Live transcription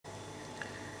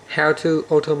how to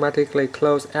automatically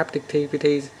close app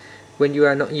activities when you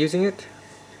are not using it.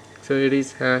 So it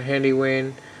is handy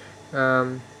when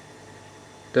when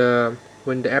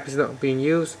the app is not being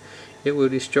used. It will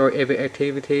destroy every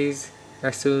activities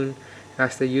as soon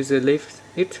as the user leaves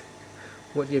it.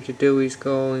 What you have to do is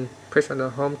go and press on the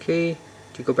home key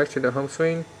to go back to the home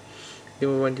screen. You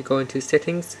will want to go into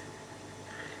settings.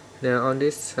 Now on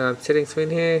this settings screen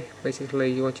here,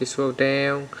 basically you want to scroll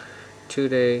down to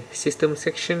the system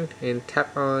section and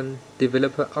tap on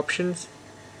developer options.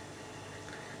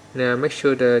 Now make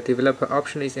sure the developer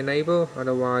option is enabled,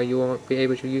 otherwise you won't be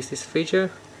able to use this feature.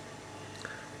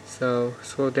 So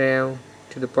scroll down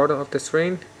to the bottom of the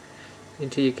screen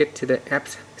until you get to the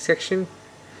apps section.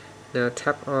 Now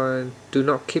tap on do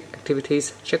not keep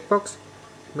activities checkbox.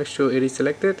 Make sure it is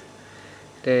selected.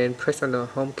 Then press on the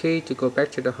home key to go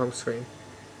back to the home screen.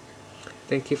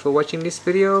 Thank you for watching this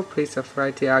video. Please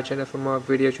subscribe to our channel for more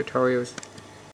video tutorials.